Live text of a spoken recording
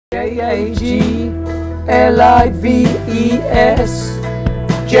J-A-G-L-I-V-E-S,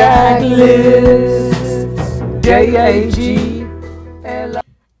 Jaglives, J-A-G-L-I.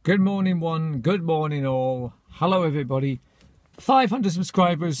 Good morning one, good morning all. Hello everybody. 500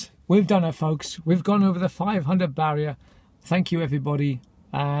 subscribers. We've done it, folks. We've gone over the 500 barrier. Thank you everybody.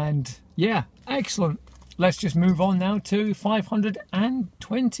 And yeah, excellent. Let's just move on now to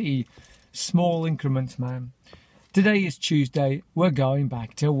 520. Small increments, man. Today is Tuesday. We're going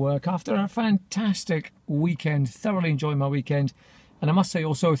back to work after a fantastic weekend. Thoroughly enjoyed my weekend. And I must say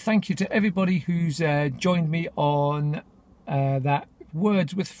also thank you to everybody who's joined me on that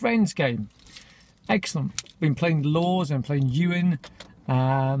Words with Friends game. Excellent. Been playing Laws and playing Ewan.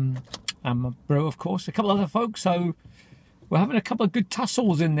 And my bro, of course. A couple other folks. So we're having a couple of good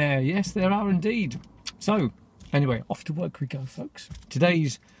tussles in there. Yes, there are indeed. So anyway, off to work we go, folks.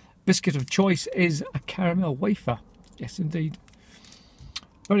 Today's biscuit of choice is a caramel wafer. Yes, indeed.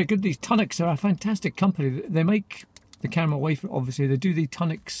 Very good. These Tonics are a fantastic company. They make the caramel wafer, obviously. They do the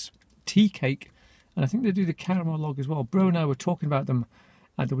Tonics tea cake, and I think they do the caramel log as well. Bro and I were talking about them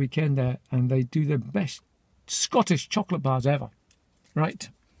at the weekend there, and they do the best Scottish chocolate bars ever.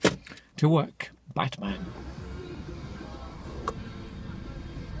 Right, to work, Batman.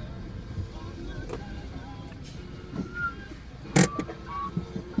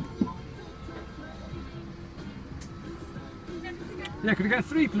 Yeah, could I get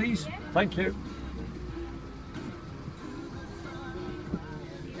 3, please? Yeah. Thank you.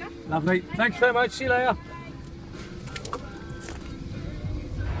 Lovely. Thanks very much. See you later.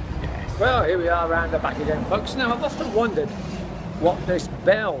 Yes. Well, here we are around the back again, folks. Now, I've often wondered what this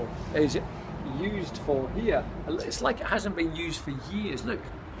bell is used for here. It's like it hasn't been used for years. Look.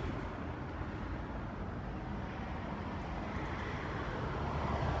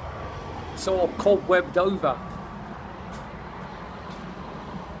 It's all cobwebbed over.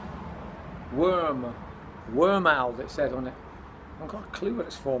 Worm owl, it said on it. I've got a clue what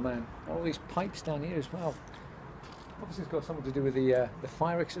it's for, man. All these pipes down here as well. Obviously it's got something to do with the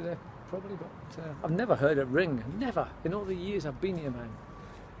fire exit there, probably, but I've never heard it ring. Never. In all the years I've been here, man.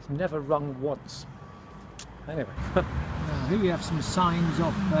 It's never rung once. Anyway. Now, here we have some signs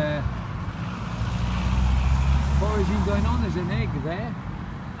of foraging going on. There's an egg there,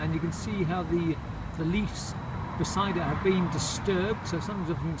 and you can see how the leaves beside it have been disturbed, so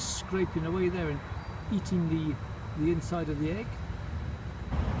something's been scraping away there and eating the inside of the egg.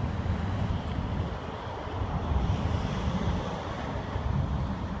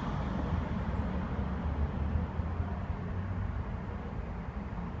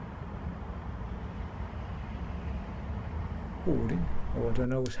 Recording. Oh, I don't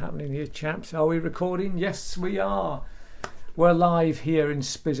know what's happening here, chaps. Are we recording? Yes, we are. We're live here in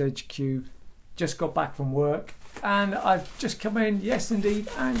Spiz HQ. Just got back from work. And I've just come in, yes indeed,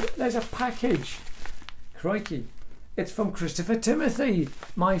 and there's a package. Crikey. It's from Christopher Timothy,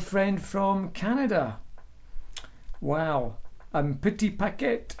 my friend from Canada. Wow. Un petit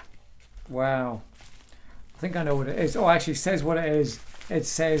paquet. Wow. I think I know what it is. Oh, actually it says what it is. It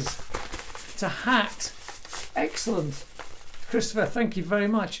says it's a hat. Excellent. Christopher, thank you very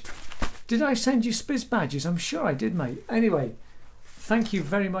much. Did I send you Spiz badges? I'm sure I did, mate. Anyway, thank you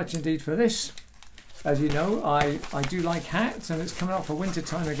very much indeed for this. As you know, I do like hats, and it's coming up for winter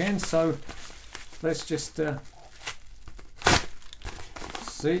time again, so let's just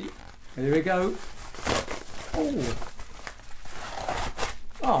see. Here we go.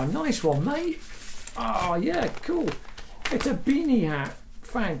 Oh, nice one, mate. Oh, yeah, cool. It's a beanie hat.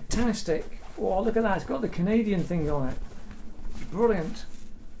 Fantastic. Oh, look at that. It's got the Canadian thing on it. Brilliant.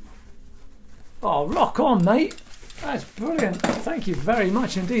 Oh, rock on, mate. That's brilliant. Thank you very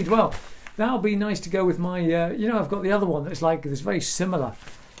much indeed. Well, that'll be nice to go with my, you know, I've got the other one that's like, it's very similar.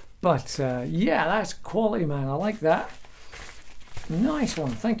 But, yeah, that's quality, man. I like that. Nice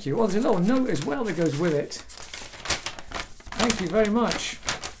one, thank you. Well, there's a little note as well that goes with it. Thank you very much.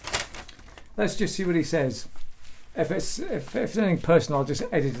 Let's just see what he says. If it's anything personal, I'll just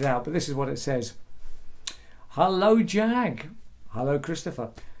edit it out. But this is what it says. Hello, Jag. Hello,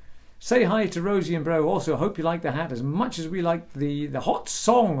 Christopher. Say hi to Rosie and Bro. Also, hope you like the hat as much as we like the hot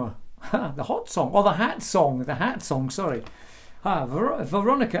song. The hot song, or the hat song, sorry.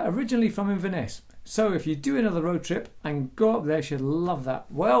 Veronica, originally from Inverness. So if you do another road trip and go up there, she'd love that.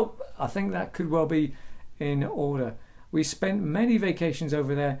 Well, I think that could well be in order. We spent many vacations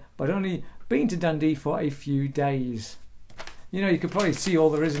over there, but only been to Dundee for a few days. You know, you could probably see all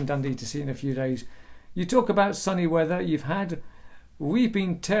there is in Dundee to see in a few days. You talk about sunny weather you've had. We've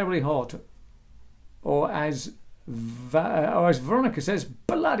been terribly hot. Or as Veronica says,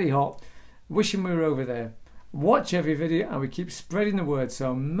 bloody hot. Wishing we were over there. watch every video, and we keep spreading the word.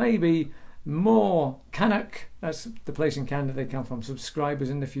 So maybe more Canuck, that's the place in Canada they come from, subscribers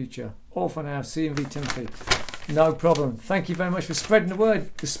in the future. All for now, C&V Timothy. No problem. Thank you very much for spreading the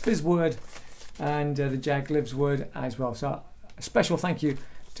word, the Spiz word, and the Jag Lives word as well. So a special thank you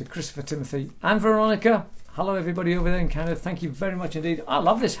to Christopher, Timothy, and Veronica. Hello everybody over there in Canada. Thank you very much indeed. I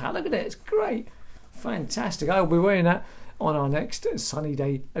love this hat. Look at it. It's great. Fantastic. I'll be wearing that on our next sunny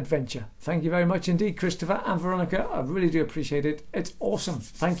day adventure. Thank you very much indeed, Christopher and Veronica. I really do appreciate it. It's awesome.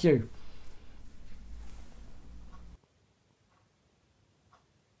 Thank you.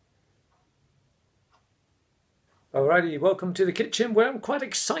 Alrighty, welcome to the kitchen, where I'm quite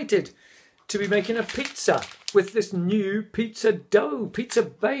excited to be making a pizza with this new pizza dough, pizza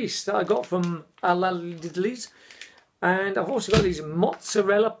base that I got from Alla Lidley's. And I've also got these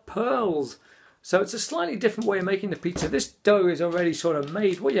mozzarella pearls. So it's a slightly different way of making the pizza. This dough is already sort of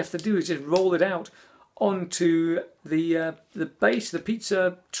made. What you have to do is just roll it out onto the base, the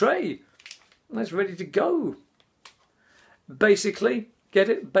pizza tray. And that's ready to go. Basically, get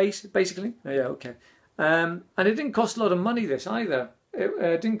it? Basically? Oh, yeah, okay. And it didn't cost a lot of money, this either.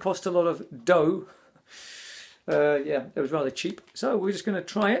 It didn't cost a lot of dough. Yeah, it was rather cheap. So we're just going to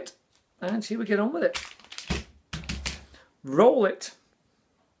try it and see if we get on with it. Roll it.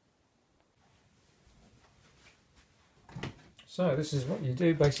 So this is what you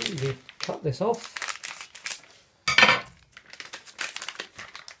do. Basically, you cut this off.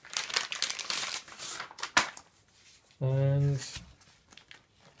 And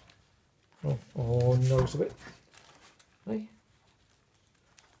oh, nose of it. Hey.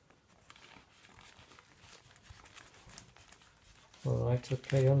 Alright,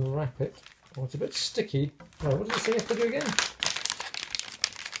 okay, unwrap it. Oh, it's a bit sticky. Oh, what does it say you have to do again?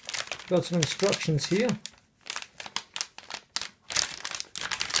 Got some instructions here.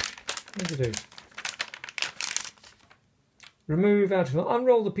 What do you do? Remove out of it.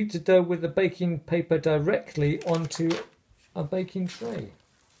 Unroll the pizza dough with the baking paper directly onto a baking tray.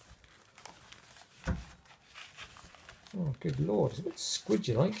 Oh, good lord, it's a bit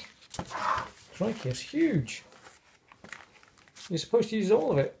squidgy like. Crikey, it's huge. You're supposed to use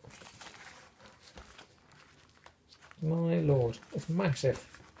all of it. My lord, it's massive.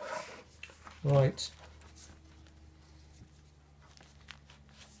 Right.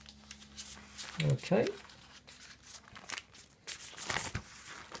 Okay.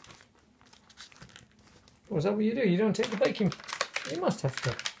 Well, is that what you do? You don't take the baking... You must have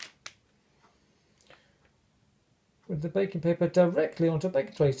to. With the baking paper directly onto a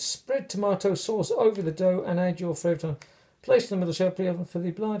baking tray. Spread tomato sauce over the dough and add your favourite. Place in the middle shelf oven for the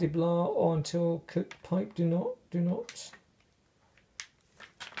blah-de-blah or until cooked pipe. Do not.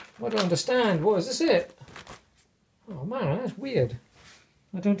 I don't understand. What is this it? Oh man, that's weird.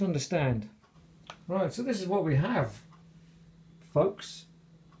 I don't understand. Right, so this is what we have, folks.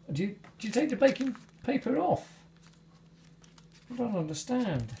 Do you take the baking paper off? I don't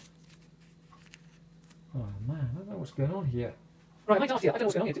understand. Oh man, I don't know what's going on here. Right, I don't know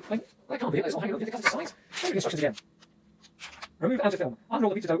what's going on here. That can't be it. It's not hanging over the cover side. Show me the instructions again. Remove outer film. Unroll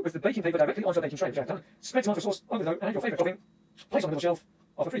the pizza dough with the baking paper directly onto the baking tray, which I've done. Spread tomato sauce over the dough and add your favourite topping. Place on the middle shelf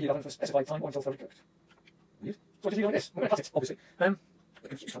of a preheat oven for a specified time or until thoroughly cooked. Weird. So I just leave it like this. I'm going to cut it, obviously. We're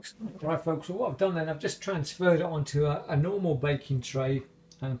confused, folks. Right, folks, so what I've done then, I've just transferred it onto a normal baking tray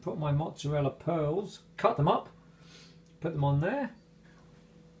and put my mozzarella pearls, cut them up, put them on there.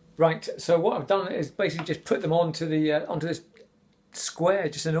 Right, so what I've done is basically just put them onto this square,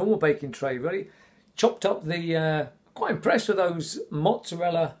 just a normal baking tray, really. Chopped up the, quite impressed with those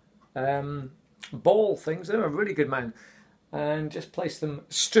mozzarella ball things. They're a really good, man. And just place them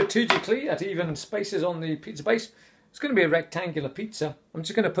strategically at even spaces on the pizza base. It's going to be a rectangular pizza. I'm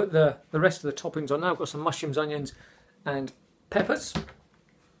just going to put the rest of the toppings on now. I've got some mushrooms, onions and peppers.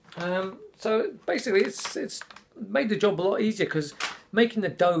 So basically it's made the job a lot easier, because making the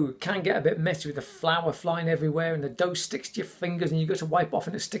dough can get a bit messy with the flour flying everywhere and the dough sticks to your fingers and you got to wipe off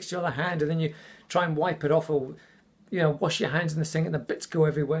and it sticks to your other hand, and then you try and wipe it off, or wash your hands in the sink and the bits go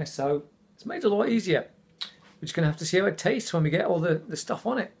everywhere. So it's made it a lot easier. We're just going to have to see how it tastes when we get all the stuff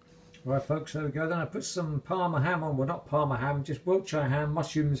on it. Right, folks, there we go. Then I put some Parma ham on. Well, not Parma ham, just Wiltshire ham,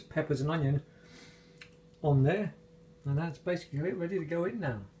 mushrooms, peppers and onion on there. And that's basically it, ready to go in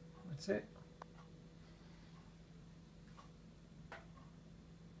now. That's it.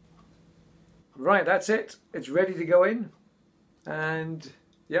 Right, that's it. It's ready to go in. And,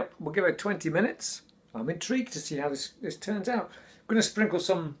 yep, we'll give it 20 minutes. I'm intrigued to see how this turns out. I'm going to sprinkle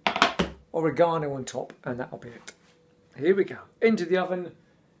some oregano on top, and that'll be it. Here we go. Into the oven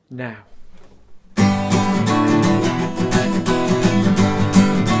now.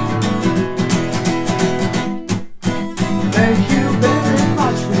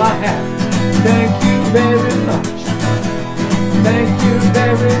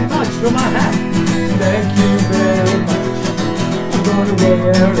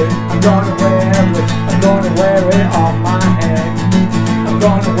 I'm gonna wear it, I'm gonna wear it on my head. I'm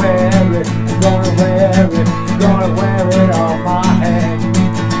gonna wear it, I'm gonna wear it, I'm gonna wear it on my head.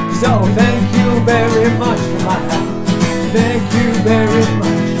 So thank you very much for my hat. Thank you very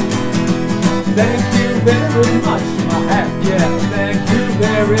much. Thank you very much for my hat. Yeah, thank you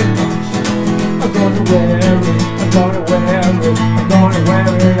very much. I'm gonna wear it, I'm gonna wear it, I'm gonna wear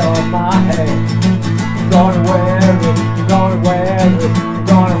it on my head. I'm gonna wear it, I'm gonna wear it, I'm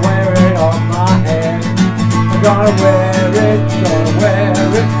gonna wear it on my head. I'm gonna wear it, gonna wear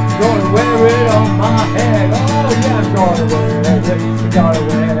it, gonna wear it on my head. Oh yeah, I'm gonna wear it, I'm gonna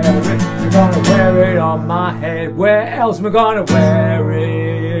wear it, I'm gonna wear it on my head. Where else am I gonna wear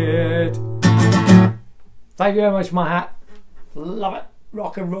it? Thank you very much for my hat. Love it.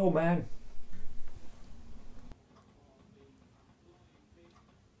 Rock and roll, man.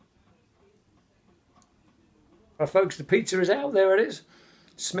 Well, folks, the pizza is out. There it is.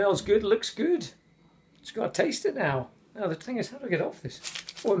 Smells good, looks good. Just got to taste it now. Now, the thing is, how do I get off this?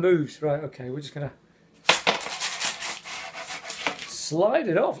 Oh, it moves. Right, okay, we're just going to slide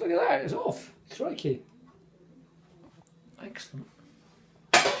it off. Look at that, it's off. Crikey. Excellent.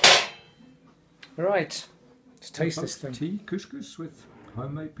 Right, let's taste this thing. Tea couscous with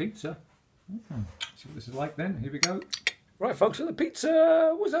homemade pizza. See what this is like then. Here we go. Right, folks, so the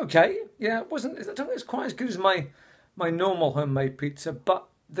pizza was okay. Yeah, it wasn't. I don't think it's quite as good as my normal homemade pizza, but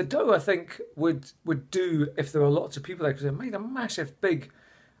the dough I think would do if there were lots of people there, because it made a massive big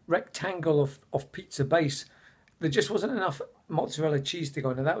rectangle of pizza base. There just wasn't enough mozzarella cheese to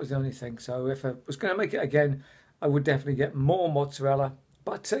go in, and that was the only thing. So if I was going to make it again, I would definitely get more mozzarella.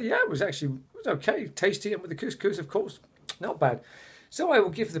 But yeah, it was okay, tasty, and with the couscous, of course, not bad. So I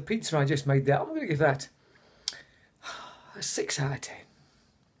will give the pizza I just made there, I'm going to give that a 6 out of 10.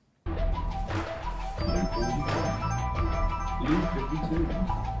 Blue 52.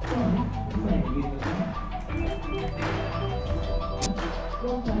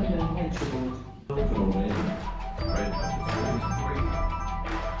 Red 43.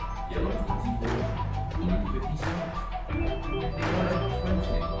 Yellow 24. Blue 56.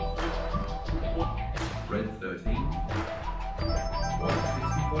 Red 13. White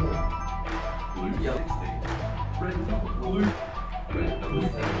 64. Blue 16. Red number 4. Red number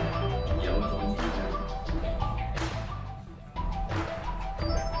 7. Yellow 22.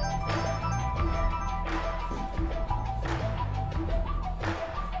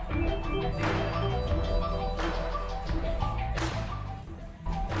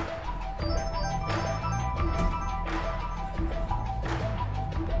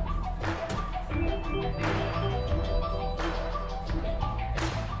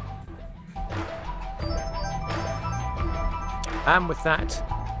 And with that,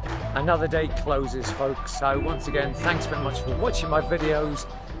 another day closes, folks. So once again, thanks very much for watching my videos.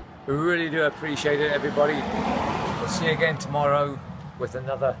 We really do appreciate it, everybody. We'll see you again tomorrow with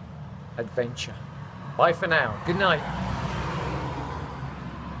another adventure. Bye for now. Good night.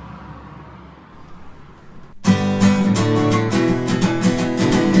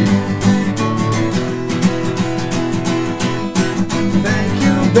 Thank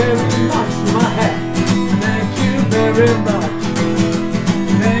you very much for my hat. Thank you very much.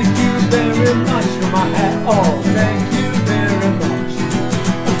 Thank you very much for my hat. Oh, thank you very much.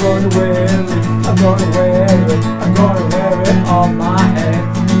 I'm gonna wear it, I'm gonna wear it, I'm gonna wear it on my head.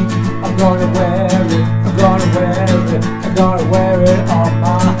 I'm gonna wear it, I'm gonna wear it, I'm gonna wear it on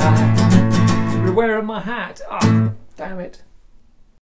my hat. You're wearing my hat. Oh, damn it.